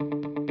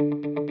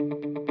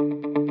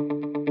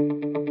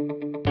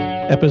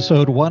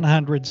Episode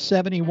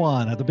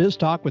 171 of the Biz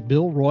Talk with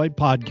Bill Roy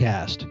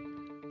podcast.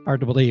 Hard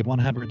to believe,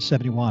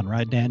 171,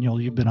 right, Daniel?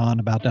 You've been on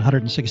about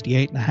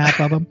 168 and a half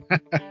of them.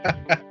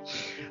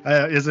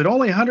 Is it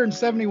only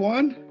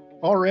 171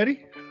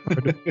 already?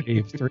 Hard to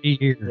believe, 3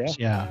 years,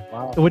 yeah.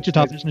 Wow. The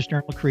Wichita Business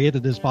Journal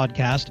created this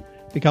podcast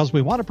because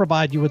we want to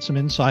provide you with some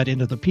insight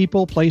into the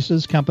people,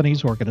 places,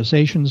 companies,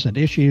 organizations, and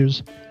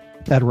issues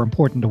that are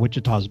important to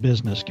Wichita's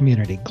business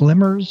community.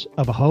 Glimmers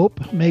of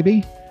hope,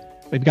 maybe?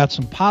 We've got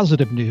some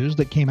positive news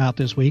that came out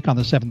this week on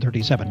the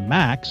 737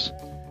 MAX.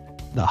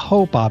 The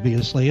hope,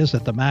 obviously, is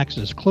that the MAX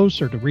is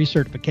closer to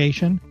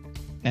recertification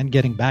and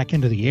getting back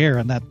into the air,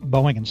 and that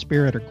Boeing and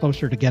Spirit are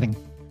closer to getting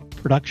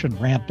production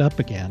ramped up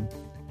again.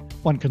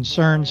 One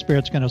concern,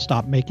 Spirit's going to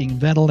stop making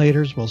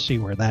ventilators. We'll see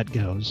where that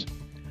goes.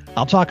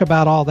 I'll talk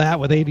about all that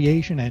with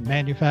aviation and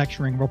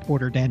manufacturing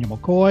reporter Daniel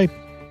McCoy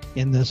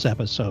in this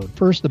episode.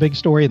 First, the big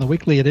story in the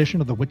weekly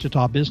edition of the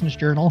Wichita Business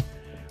Journal.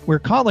 We're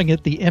calling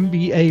it the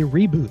MBA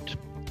Reboot.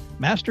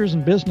 Masters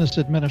in Business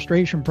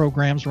Administration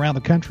programs around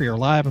the country are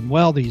alive and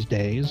well these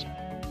days.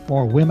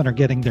 More women are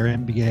getting their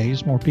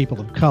MBAs, more people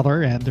of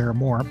color, and there are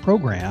more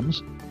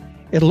programs.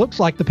 It looks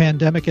like the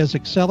pandemic has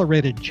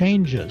accelerated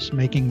changes,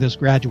 making this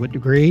graduate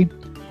degree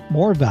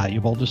more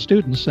valuable to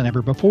students than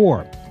ever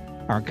before.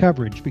 Our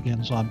coverage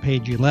begins on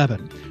page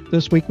 11.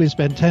 This week we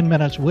spend 10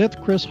 minutes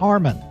with Chris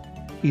Harmon.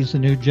 He's the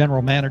new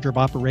General Manager of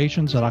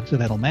Operations at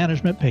Occidental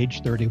Management,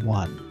 page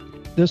 31.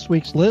 This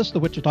week's list, the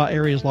Wichita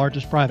area's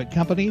largest private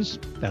companies,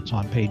 that's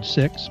on page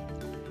 6.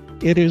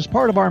 It is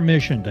part of our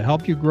mission to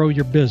help you grow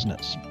your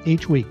business.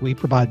 Each week we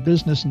provide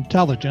business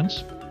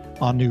intelligence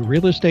on new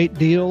real estate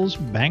deals,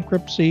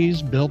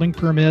 bankruptcies, building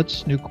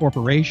permits, new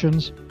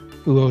corporations,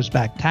 who owes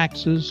back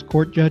taxes,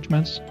 court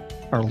judgments.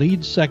 Our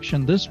lead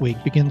section this week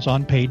begins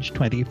on page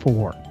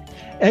 24.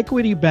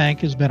 Equity Bank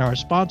has been our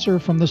sponsor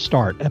from the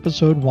start,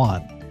 episode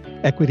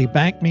 1. Equity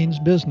Bank means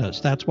business.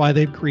 That's why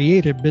they've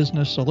created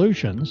business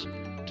solutions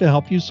to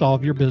help you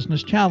solve your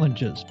business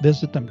challenges.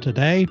 Visit them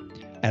today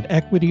at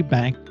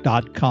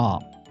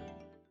equitybank.com.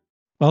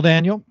 Well,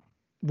 Daniel,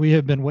 we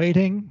have been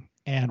waiting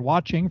and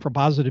watching for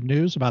positive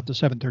news about the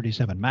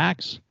 737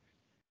 MAX.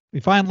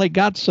 We finally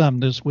got some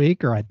this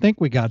week, or I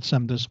think we got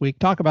some this week.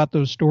 Talk about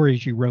those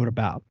stories you wrote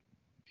about.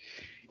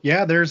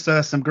 Yeah, there's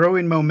some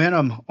growing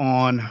momentum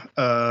on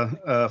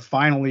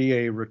finally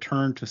a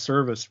return to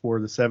service for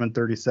the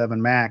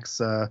 737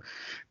 MAX.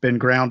 Been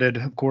grounded,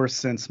 of course,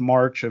 since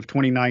March of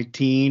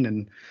 2019.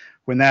 And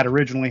when that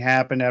originally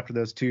happened after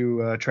those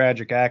two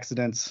tragic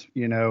accidents,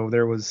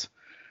 there was,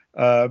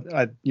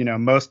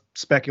 most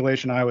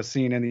speculation I was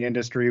seeing in the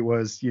industry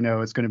was,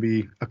 it's going to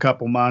be a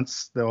couple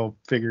months. They'll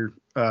figure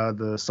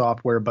the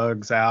software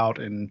bugs out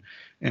and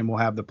we'll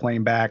have the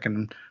plane back.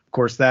 And of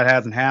course, that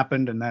hasn't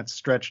happened, and that's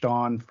stretched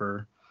on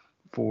for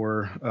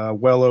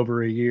well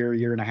over a year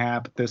and a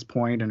half at this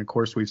point. And of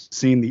course, we've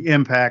seen the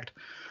impact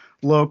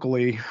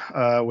locally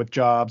with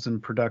jobs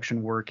and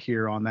production work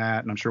here on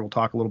that. And I'm sure we'll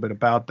talk a little bit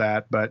about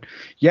that. But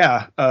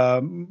yeah,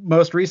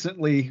 most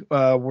recently,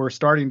 we're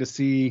starting to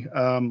see,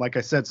 like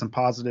I said, some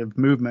positive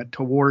movement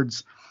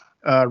towards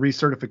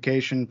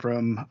recertification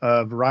from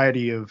a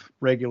variety of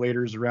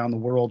regulators around the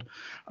world.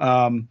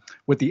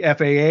 With the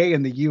FAA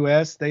in the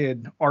U.S., they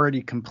had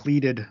already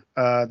completed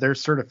their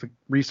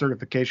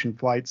recertification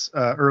flights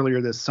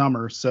earlier this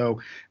summer. So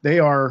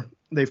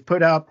they've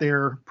put out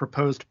their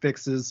proposed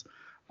fixes.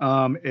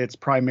 It's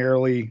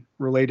primarily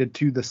related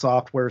to the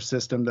software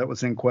system that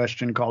was in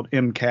question called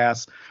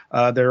MCAS.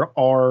 There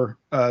are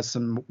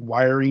some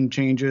wiring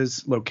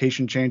changes,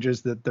 location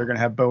changes that they're going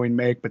to have Boeing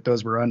make, but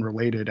those were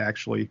unrelated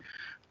actually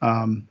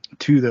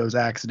to those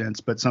accidents,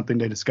 but something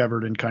they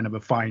discovered in kind of a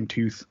fine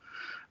tooth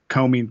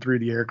combing through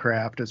the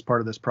aircraft as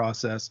part of this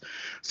process.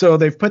 So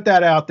they've put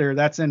that out there.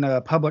 That's in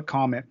a public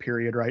comment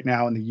period right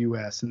now in the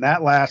U.S., and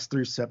that lasts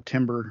through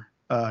September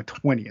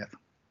 20th.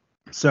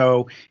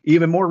 So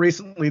even more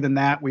recently than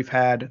that, we've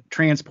had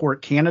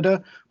Transport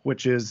Canada,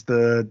 which is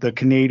the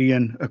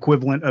Canadian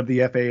equivalent of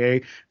the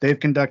FAA. They've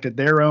conducted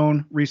their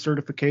own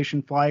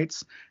recertification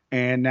flights.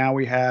 And now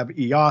we have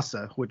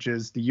EASA, which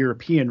is the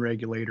European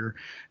regulator.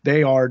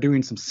 They are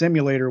doing some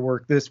simulator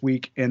work this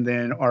week and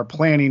then are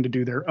planning to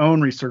do their own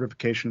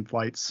recertification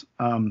flights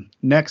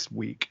next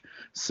week.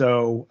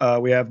 So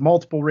we have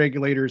multiple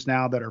regulators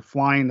now that are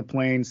flying the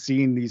plane,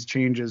 seeing these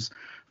changes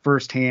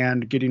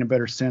firsthand, getting a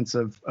better sense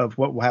of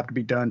what will have to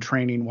be done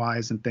training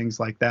wise and things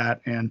like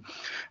that. And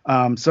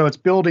so it's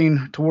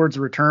building towards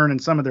a return,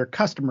 and some of their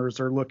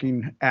customers are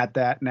looking at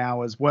that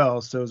now as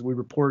well. So as we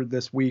reported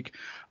this week,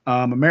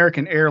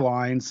 American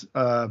Airlines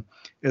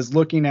is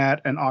looking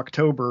at an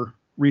October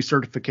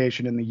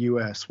recertification in the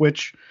U.S.,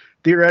 which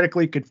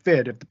theoretically could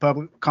fit if the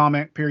public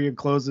comment period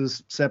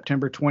closes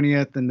September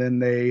 20th, and then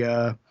they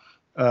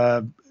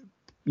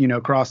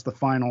cross the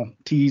final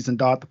T's and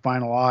dot the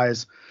final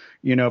I's,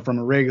 from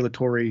a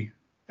regulatory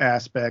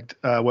aspect.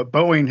 What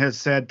Boeing has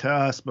said to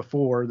us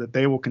before, that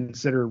they will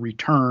consider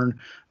return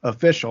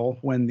official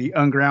when the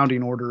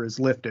ungrounding order is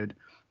lifted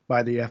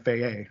by the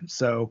FAA.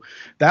 So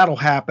that'll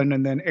happen,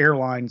 and then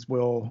airlines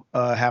will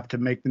have to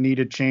make the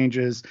needed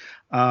changes.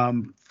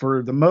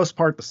 For the most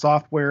part, the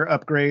software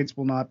upgrades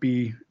will not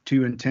be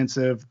too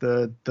intensive.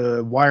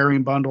 The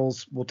wiring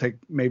bundles will take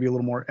maybe a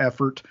little more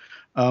effort,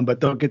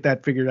 but they'll get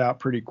that figured out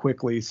pretty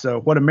quickly.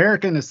 So what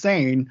American is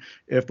saying,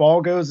 if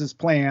all goes as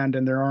planned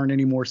and there aren't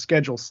any more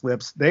schedule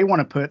slips, they want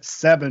to put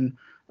 7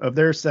 of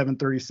their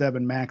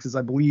 737 Maxes.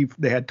 I believe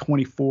they had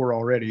 24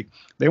 already.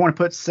 They want to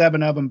put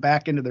 7 of them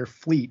back into their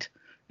fleet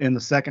in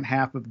the second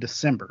half of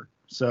December.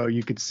 So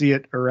you could see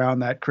it around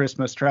that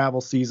Christmas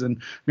travel season.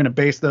 I'm going to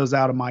base those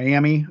out of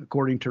Miami,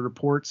 according to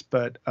reports,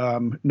 but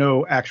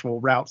no actual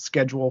route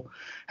schedule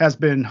has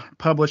been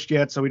published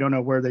yet, so we don't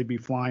know where they'd be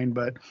flying.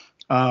 But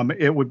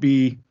it would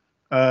be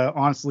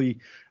honestly,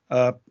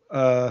 I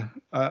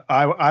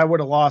would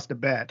have lost a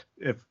bet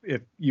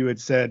if you had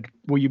said,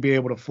 will you be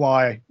able to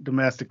fly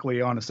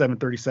domestically on a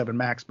 737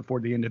 Max before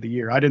the end of the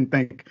year? I didn't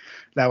think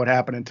that would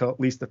happen until at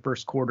least the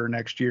first quarter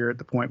next year at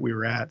the point we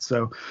were at.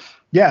 So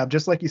yeah,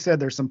 just like you said,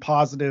 there's some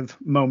positive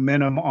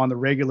momentum on the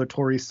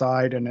regulatory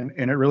side, and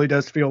it really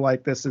does feel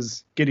like this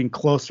is getting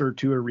closer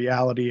to a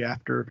reality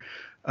after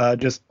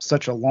just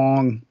such a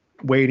long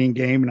waiting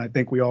game. And I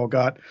think we all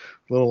got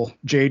a little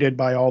jaded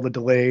by all the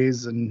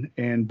delays, and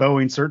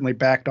Boeing certainly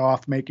backed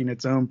off making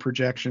its own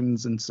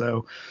projections. And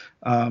so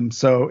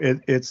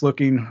it's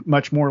looking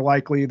much more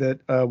likely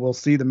that we'll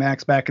see the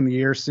Max back in the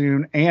air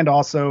soon. And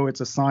also it's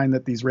a sign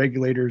that these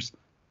regulators,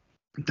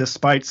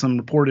 despite some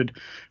reported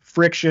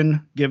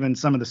friction, given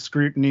some of the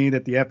scrutiny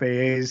that the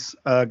FAA's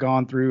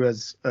gone through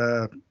as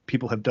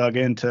people have dug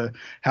into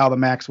how the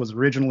Max was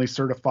originally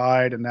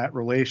certified and that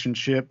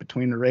relationship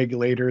between the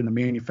regulator and the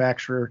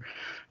manufacturer,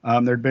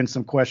 there'd been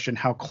some question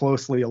how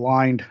closely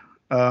aligned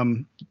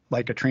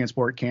like a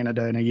Transport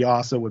Canada and a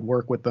EASA would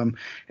work with them.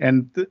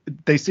 And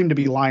they seem to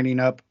be lining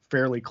up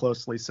fairly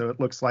closely. So it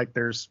looks like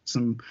there's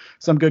some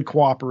good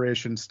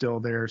cooperation still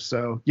there.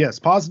 So yes,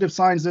 positive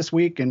signs this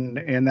week,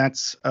 and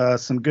that's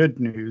some good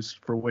news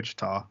for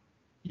Wichita.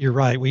 You're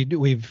right.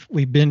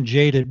 We've been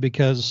jaded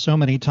because so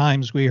many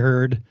times we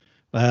heard,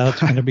 well,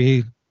 it's going to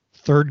be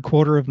third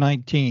quarter of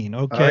 19.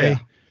 Okay.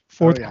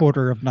 Fourth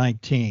quarter of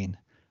 19.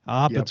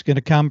 It's going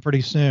to come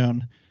pretty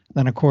soon.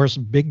 Then, of course,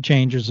 big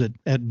changes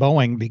at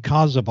Boeing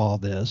because of all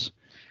this.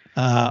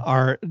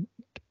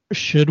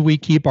 Should we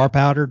keep our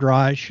powder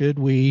dry? Should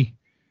we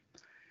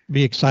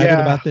be excited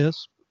about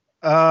this?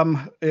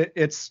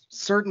 It's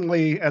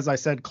certainly, as I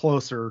said,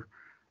 closer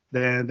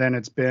than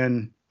it's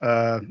been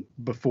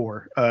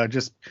before,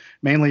 just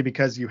mainly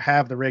because you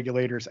have the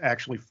regulators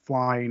actually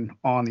flying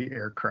on the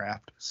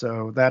aircraft.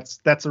 So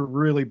that's a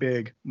really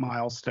big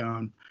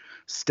milestone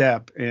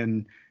step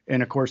in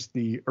of course,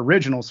 the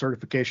original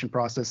certification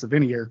process of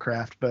any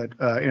aircraft, but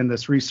in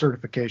this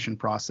recertification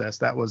process,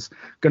 that was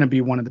going to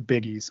be one of the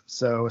biggies.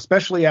 So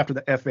especially after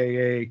the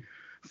FAA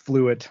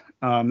flew it,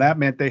 that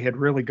meant they had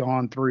really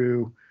gone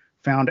through,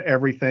 found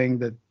everything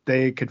that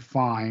they could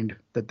find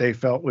that they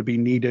felt would be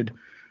needed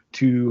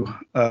to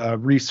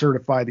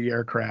recertify the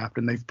aircraft,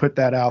 and they've put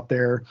that out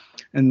there.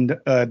 And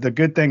the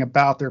good thing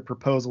about their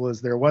proposal is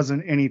there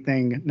wasn't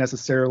anything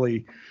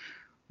necessarily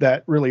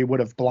that really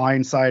would have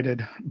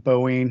blindsided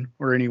Boeing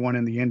or anyone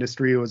in the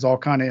industry. It was all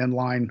kind of in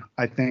line,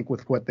 I think,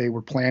 with what they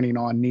were planning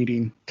on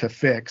needing to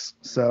fix.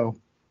 So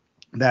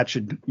that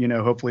should,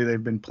 hopefully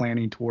they've been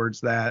planning towards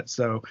that.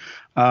 So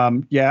I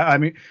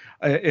mean,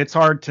 it's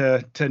hard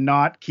to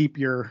not keep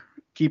your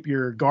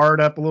guard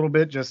up a little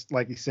bit. Just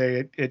like you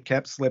say, it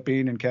kept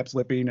slipping and kept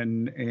slipping,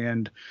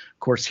 and of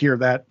course here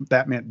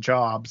that meant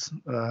jobs,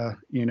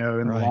 in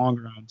the long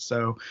run.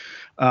 So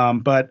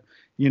but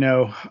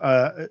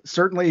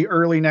certainly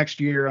early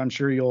next year, I'm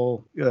sure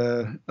you'll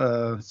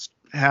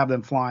have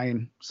them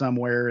flying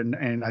somewhere.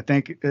 And I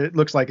think it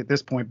looks like at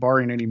this point,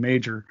 barring any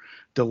major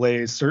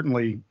delays,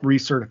 certainly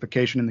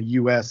recertification in the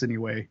U.S.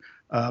 anyway,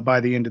 by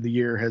the end of the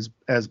year,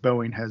 as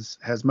Boeing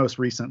has most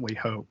recently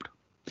hoped.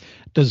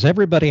 Does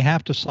everybody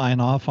have to sign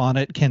off on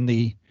it? Can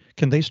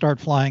they start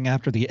flying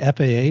after the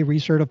FAA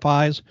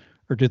recertifies,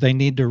 or do they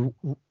need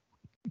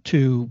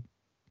to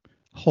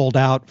hold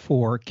out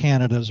for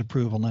Canada's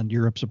approval and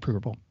Europe's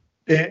approval?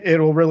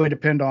 It'll really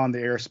depend on the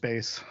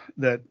airspace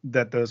that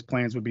those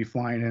planes would be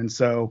flying in.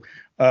 So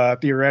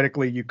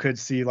theoretically, you could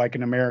see like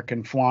an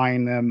American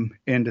flying them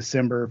in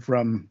December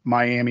from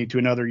Miami to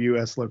another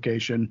U.S.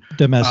 location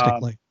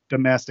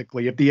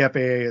domestically, if the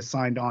FAA has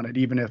signed on it,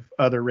 even if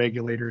other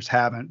regulators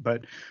haven't.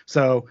 But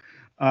so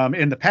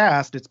in the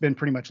past, it's been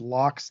pretty much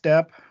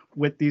lockstep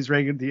with these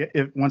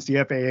once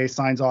the FAA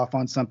signs off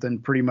on something,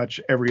 pretty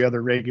much every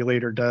other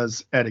regulator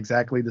does at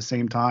exactly the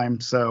same time.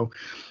 So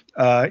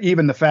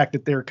even the fact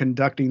that they're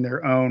conducting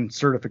their own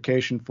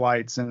certification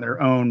flights and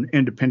their own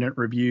independent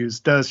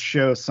reviews does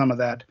show some of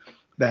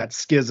that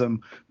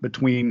schism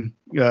between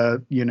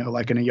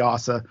like an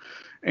EASA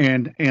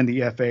and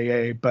the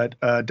FAA. But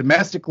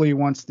domestically,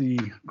 once the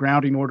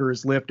grounding order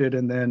is lifted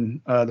and then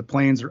the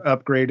planes are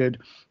upgraded,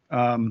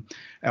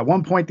 at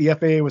one point the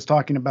FAA was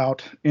talking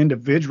about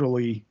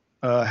individually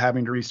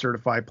having to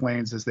recertify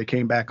planes as they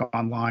came back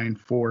online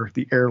for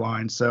the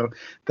airlines. So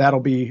that'll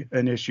be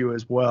an issue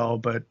as well.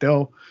 But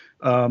they'll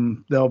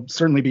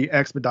certainly be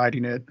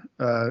expediting it,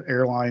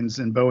 airlines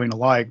and Boeing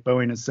alike.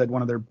 Boeing has said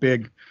one of their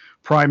big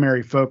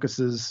primary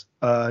focuses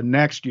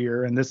next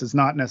year, and this is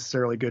not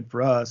necessarily good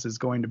for us, is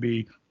going to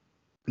be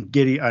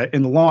getting,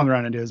 in the long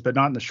run it is, but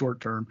not in the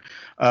short term.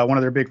 One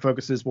of their big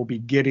focuses will be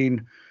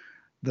getting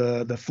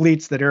the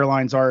fleets that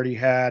airlines already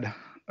had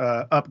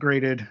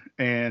upgraded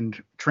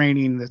and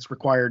training that's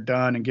required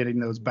done, and getting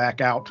those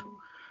back out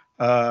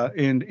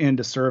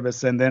into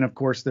service. And then, of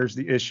course, there's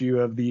the issue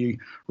of the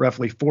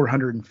roughly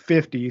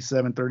 450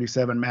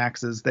 737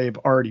 MAXs they've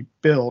already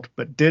built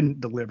but didn't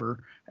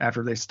deliver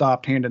after they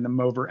stopped handing them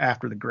over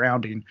after the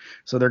grounding.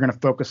 So they're going to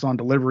focus on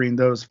delivering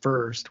those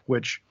first,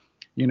 which,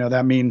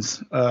 that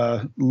means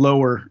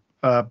lower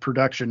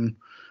production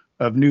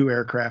of new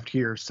aircraft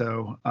here.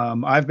 So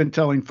I've been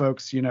telling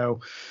folks,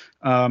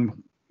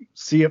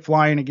 see it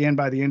flying again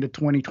by the end of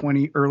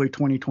 2020, early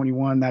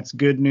 2021. That's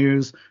good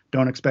news.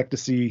 Don't expect to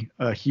see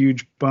a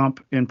huge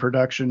bump in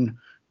production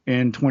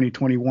in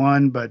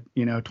 2021, but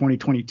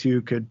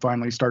 2022 could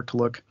finally start to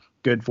look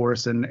good for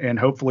us. And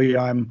hopefully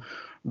I'm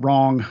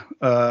wrong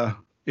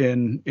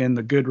in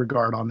the good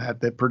regard on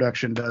that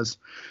production does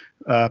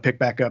pick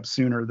back up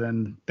sooner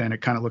than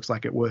it kind of looks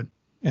like it would.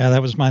 Yeah,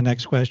 that was my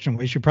next question.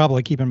 We should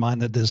probably keep in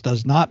mind that this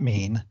does not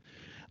mean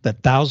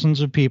that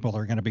thousands of people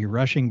are going to be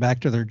rushing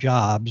back to their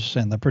jobs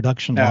and the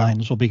production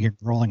lines will be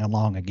rolling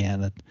along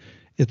again.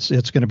 It's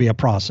going to be a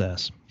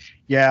process.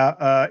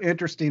 Yeah.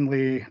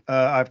 Interestingly,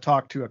 I've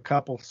talked to a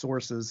couple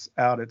sources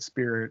out at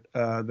Spirit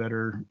that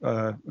are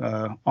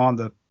on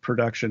the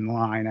production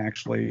line,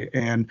 actually,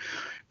 and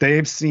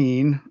they've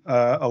seen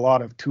a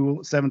lot of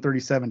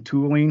 737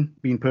 tooling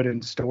being put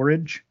in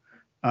storage,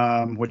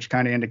 which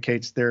kind of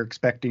indicates they're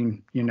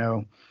expecting,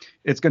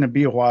 it's going to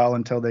be a while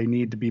until they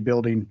need to be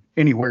building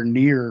anywhere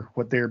near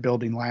what they were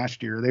building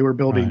last year. They were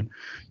building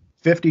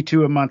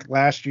 52 a month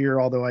last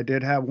year, although I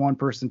did have one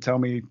person tell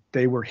me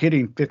they were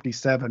hitting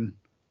 57,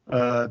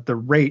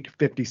 the rate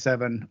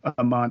 57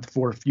 a month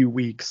for a few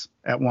weeks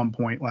at one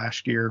point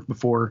last year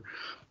before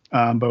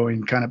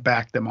Boeing kind of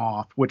backed them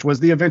off, which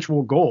was the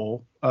eventual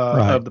goal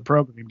of the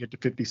program, get to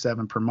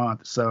 57 per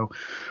month. So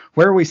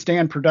where we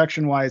stand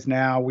production wise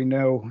now, we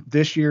know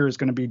this year is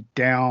going to be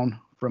down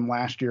from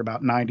last year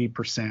about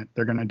 90%.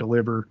 They're going to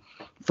deliver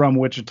from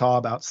Wichita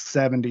about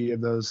 70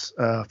 of those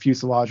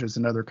fuselages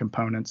and other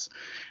components.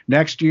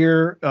 Next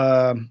year,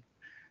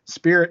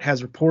 Spirit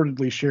has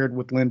reportedly shared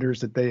with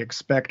lenders that they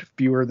expect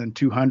fewer than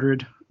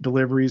 200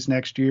 deliveries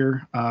next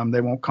year.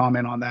 They won't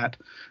comment on that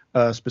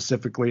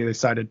specifically. They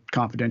cited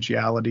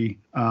confidentiality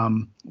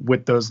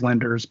with those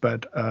lenders,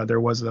 but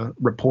there was a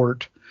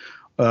report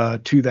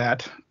to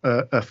that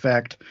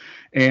effect.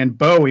 And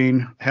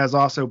Boeing has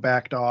also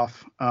backed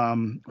off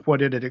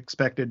what it had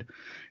expected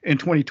in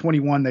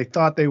 2021. They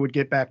thought they would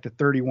get back to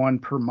 31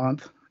 per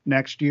month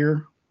next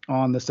year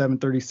on the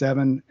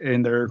 737.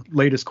 In their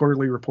latest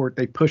quarterly report,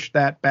 they pushed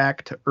that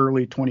back to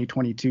early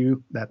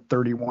 2022, that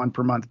 31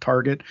 per month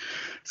target.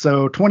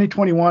 So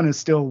 2021 is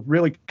still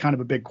really kind of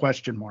a big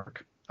question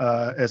mark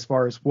as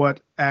far as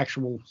what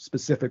actual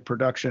specific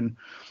production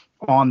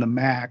on the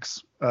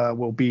MAX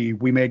will be.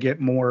 We may get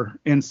more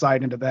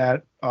insight into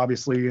that,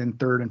 obviously, in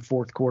third and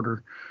fourth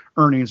quarter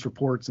earnings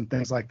reports and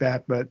things like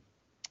that. But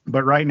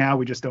right now,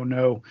 we just don't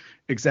know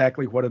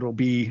exactly what it'll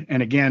be.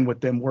 And again, with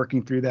them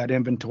working through that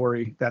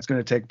inventory, that's going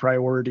to take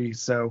priority.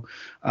 So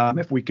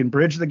if we can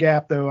bridge the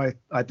gap, though,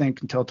 I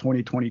think until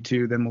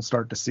 2022, then we'll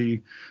start to see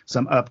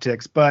some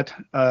upticks. But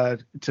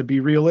to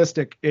be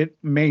realistic, it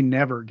may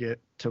never get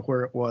to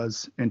where it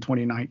was in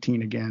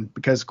 2019 again,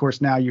 because, of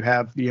course, now you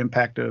have the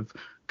impact of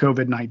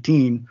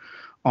COVID-19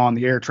 on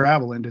the air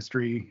travel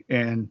industry,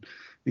 and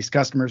these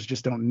customers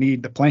just don't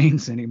need the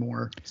planes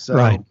anymore.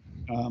 So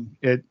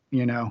it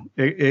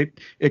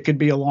could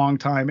be a long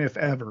time, if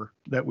ever,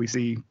 that we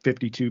see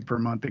 52 per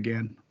month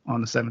again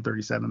on the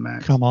 737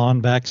 MAX. Come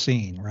on,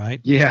 vaccine,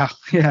 right? Yeah,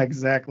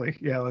 exactly.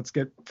 Yeah, let's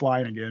get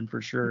flying again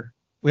for sure.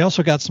 We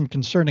also got some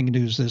concerning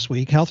news this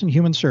week. Health and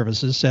Human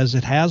Services says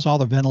it has all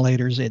the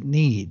ventilators it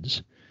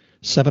needs.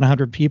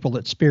 700 people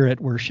at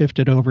Spirit were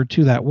shifted over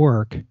to that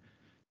work.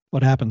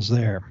 What happens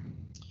there?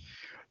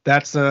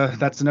 That's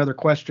another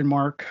question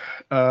mark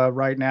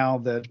right now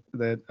that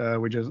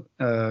we just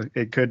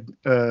it could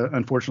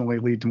unfortunately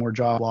lead to more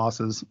job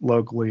losses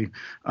locally.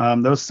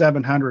 Those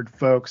 700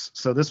 folks.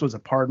 So this was a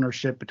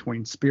partnership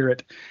between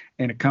Spirit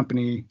and a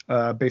company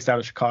based out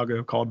of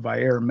Chicago called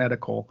Viair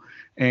Medical,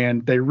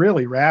 and they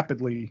really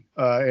rapidly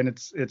and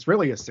it's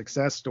really a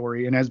success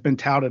story and has been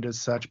touted as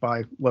such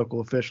by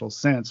local officials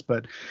since.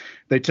 But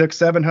they took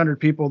 700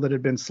 people that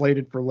had been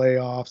slated for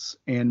layoffs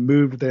and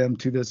moved them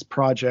to this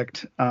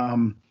project.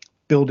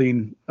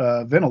 Building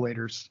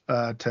ventilators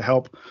to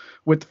help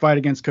with the fight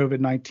against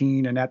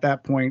COVID-19. And at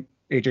that point,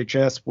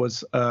 HHS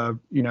was,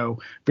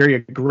 very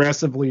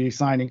aggressively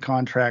signing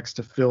contracts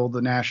to fill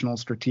the national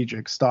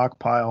strategic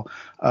stockpile.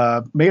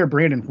 Mayor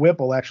Brandon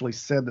Whipple actually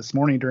said this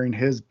morning during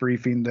his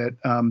briefing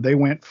that they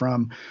went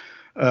from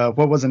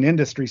what was an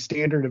industry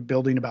standard of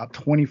building about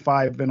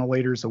 25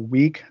 ventilators a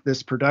week.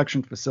 This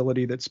production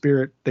facility that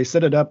Spirit, they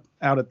set it up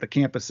out at the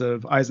campus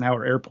of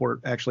Eisenhower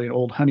Airport, actually an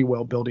old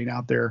Honeywell building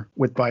out there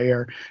with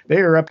Bayer.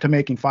 They are up to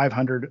making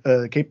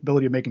 500,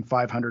 capability of making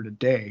 500 a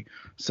day.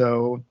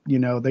 So,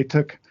 they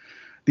took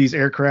these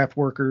aircraft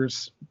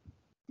workers,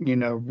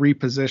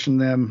 reposition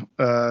them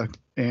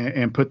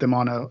and put them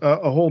on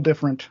a whole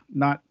different,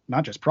 not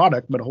just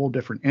product, but a whole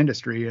different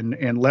industry,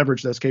 and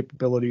leverage those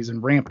capabilities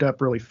and ramped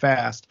up really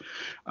fast.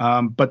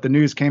 But the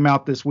news came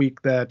out this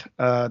week that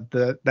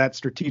that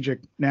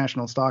strategic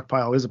national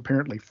stockpile is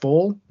apparently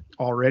full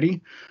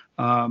already,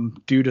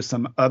 due to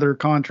some other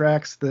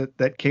contracts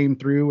that came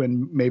through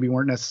and maybe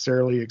weren't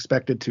necessarily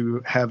expected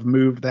to have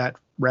moved that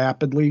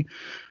rapidly.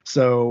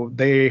 So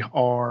they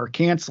are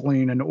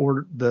canceling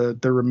the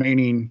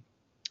remaining.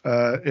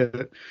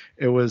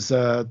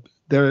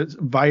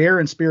 Bayer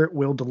and Spirit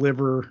will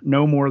deliver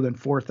no more than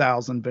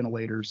 4,000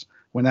 ventilators.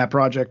 When that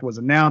project was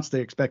announced,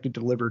 they expected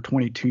to deliver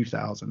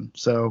 22,000.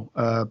 So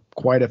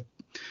quite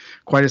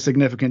a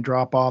significant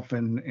drop off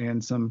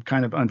and some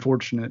kind of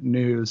unfortunate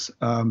news,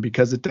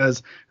 because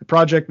the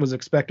project was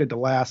expected to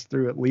last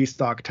through at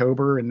least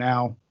October, and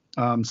now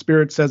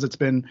Spirit says it's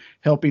been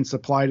helping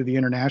supply to the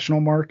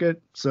international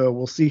market. So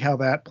we'll see how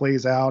that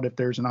plays out, if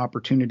there's an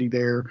opportunity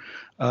there.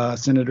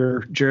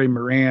 Senator Jerry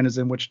Moran is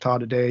in Wichita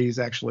today. He's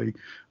actually,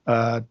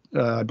 I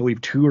believe,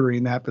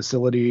 touring that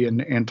facility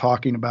and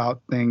talking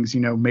about things,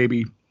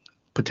 maybe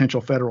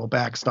potential federal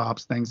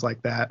backstops, things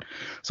like that.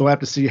 So we'll have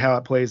to see how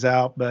it plays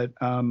out. But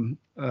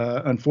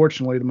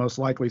unfortunately, the most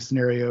likely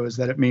scenario is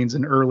that it means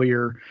an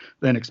earlier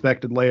than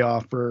expected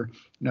layoff for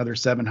another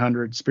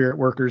 700 Spirit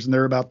workers. And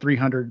there are about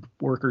 300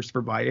 workers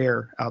for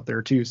Bayer out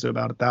there too. So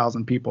about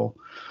 1,000 people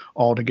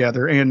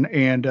altogether.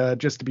 And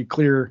just to be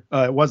clear,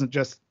 it wasn't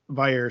just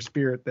Bayer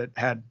Spirit that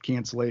had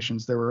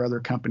cancellations. There were other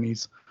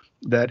companies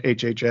that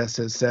HHS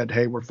has said,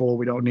 hey, we're full,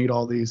 we don't need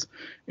all these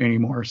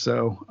anymore.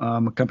 So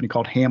a company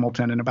called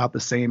Hamilton, and about the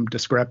same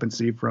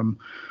discrepancy from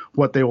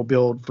what they will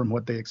build from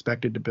what they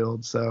expected to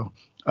build. So,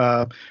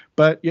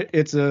 but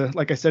it's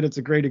like I said, it's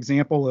a great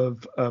example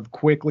of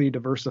quickly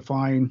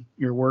diversifying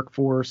your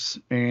workforce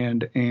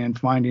and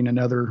finding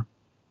another,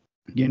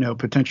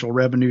 potential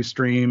revenue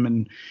stream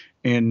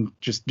and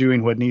just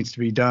doing what needs to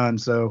be done.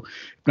 So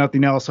if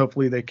nothing else,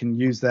 hopefully they can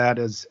use that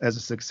as a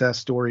success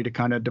story to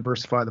kind of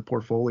diversify the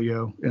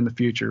portfolio in the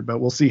future. But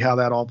we'll see how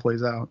that all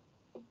plays out.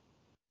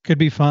 Could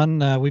be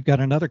fun. We've got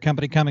another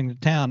company coming to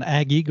town,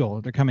 Ag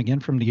Eagle. They're coming in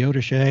from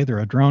Neodesha. They're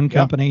a drone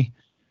company.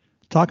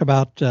 Talk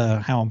about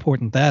how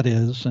important that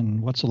is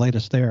and what's the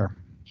latest there.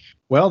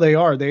 Well, they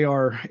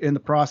are in the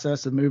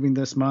process of moving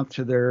this month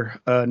to their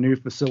new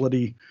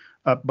facility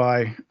up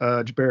by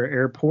Jabera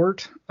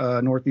Airport,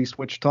 northeast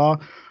Wichita.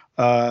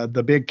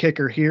 The big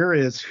kicker here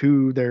is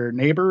who their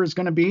neighbor is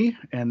going to be,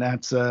 and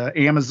that's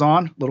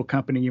Amazon, little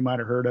company you might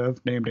have heard of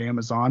named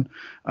Amazon,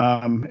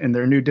 and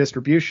their new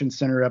distribution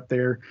center up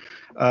there.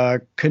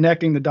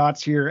 Connecting the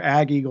dots here,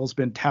 Ag Eagle's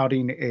been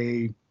touting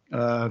a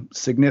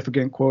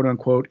significant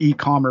quote-unquote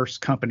e-commerce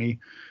company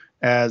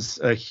as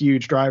a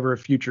huge driver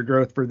of future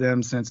growth for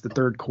them since the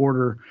third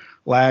quarter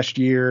last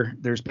year.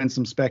 There's been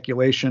some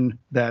speculation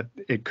that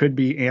it could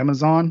be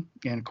Amazon.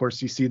 And of course,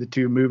 you see the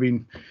two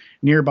moving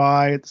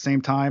nearby at the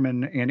same time.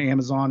 And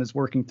Amazon is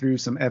working through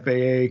some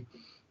FAA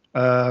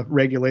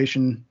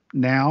regulation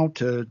now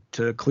to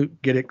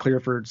get it clear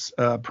for its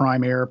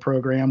Prime Air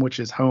program, which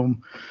is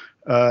home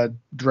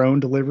drone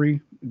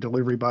delivery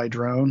by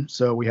drone.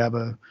 So we have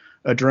a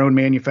drone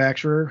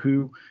manufacturer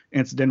who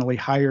incidentally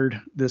hired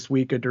this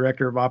week a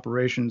director of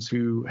operations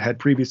who had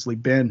previously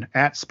been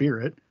at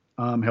Spirit,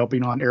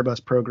 helping on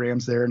Airbus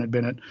programs there, and had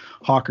been at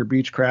Hawker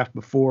Beechcraft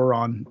before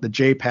on the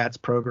JPATS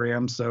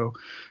program. So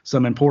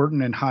some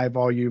important and high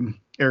volume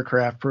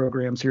aircraft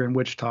programs here in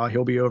Wichita.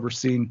 He'll be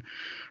overseeing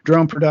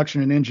drone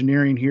production and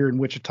engineering here in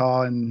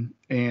Wichita. And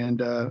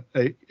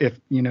if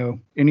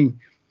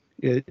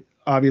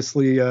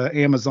obviously,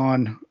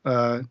 Amazon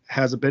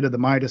has a bit of the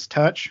Midas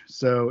touch,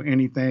 so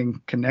anything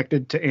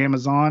connected to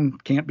Amazon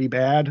can't be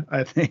bad,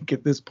 I think,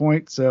 at this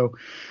point. So,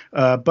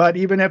 but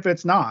even if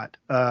it's not,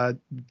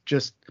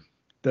 just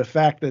the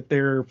fact that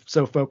they're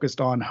so focused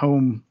on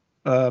home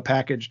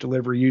package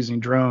delivery using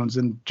drones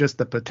and just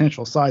the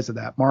potential size of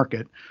that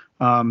market,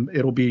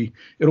 it'll be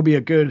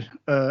a good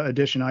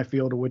addition, I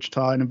feel, to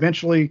Wichita. And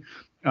eventually,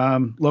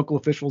 local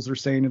officials are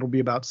saying it'll be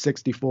about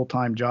 60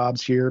 full-time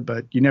jobs here,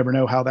 but you never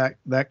know how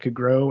that could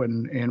grow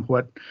and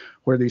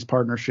where these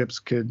partnerships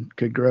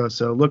could grow.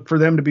 So look for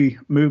them to be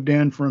moved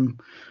in from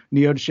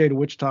Neodesha to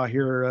Wichita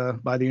here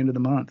by the end of the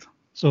month.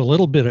 So a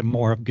little bit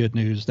more of good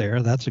news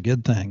there. That's a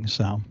good thing.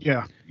 So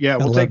yeah,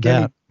 we'll take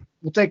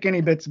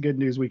any bits of good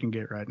news we can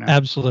get right now.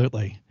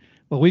 Absolutely.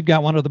 Well, we've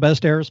got one of the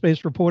best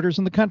aerospace reporters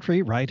in the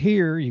country right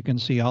here. You can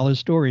see all his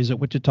stories at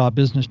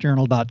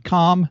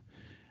wichitabusinessjournal.com.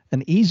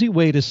 An easy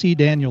way to see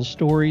Daniel's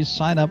stories,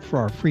 sign up for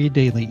our free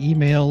daily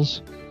emails.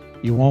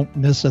 You won't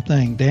miss a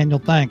thing. Daniel,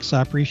 thanks.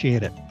 I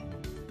appreciate it.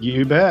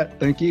 You bet.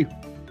 Thank you.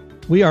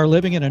 We are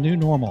living in a new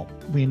normal.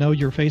 We know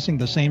you're facing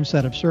the same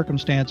set of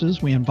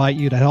circumstances. We invite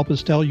you to help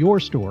us tell your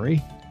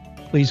story.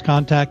 Please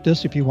contact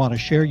us if you want to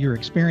share your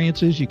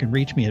experiences. You can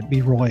reach me at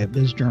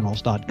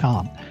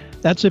broy@bizjournals.com.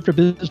 That's it for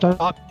Biz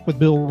Talk with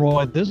Bill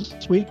Roy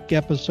this week,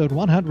 episode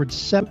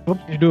 107. Hope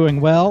you're doing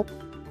well.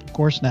 Of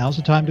course, now's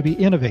the time to be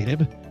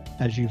innovative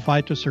as you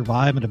fight to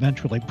survive and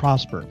eventually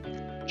prosper.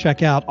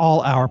 Check out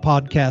all our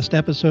podcast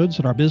episodes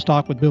at our Biz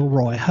Talk with Bill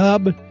Roy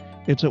hub.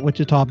 It's at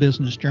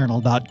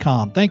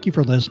wichitabusinessjournal.com. Thank you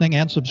for listening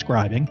and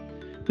subscribing.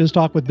 Biz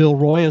Talk with Bill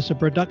Roy is a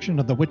production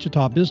of the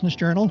Wichita Business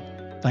Journal.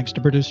 Thanks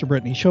to producer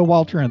Brittany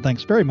Showalter, and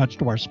thanks very much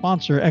to our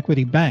sponsor,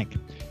 Equity Bank.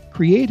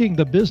 Creating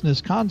the business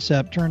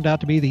concept turned out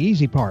to be the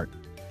easy part.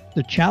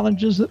 The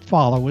challenges that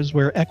follow is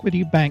where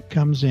Equity Bank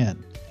comes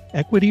in.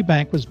 Equity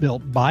Bank was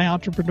built by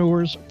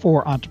entrepreneurs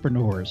for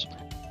entrepreneurs.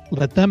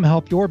 Let them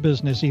help your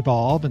business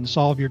evolve and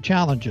solve your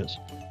challenges.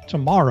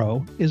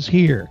 Tomorrow is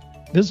here.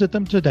 Visit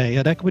them today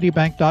at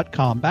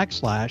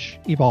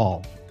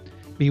equitybank.com/evolve.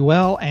 Be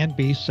well and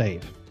be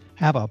safe.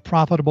 Have a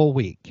profitable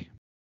week.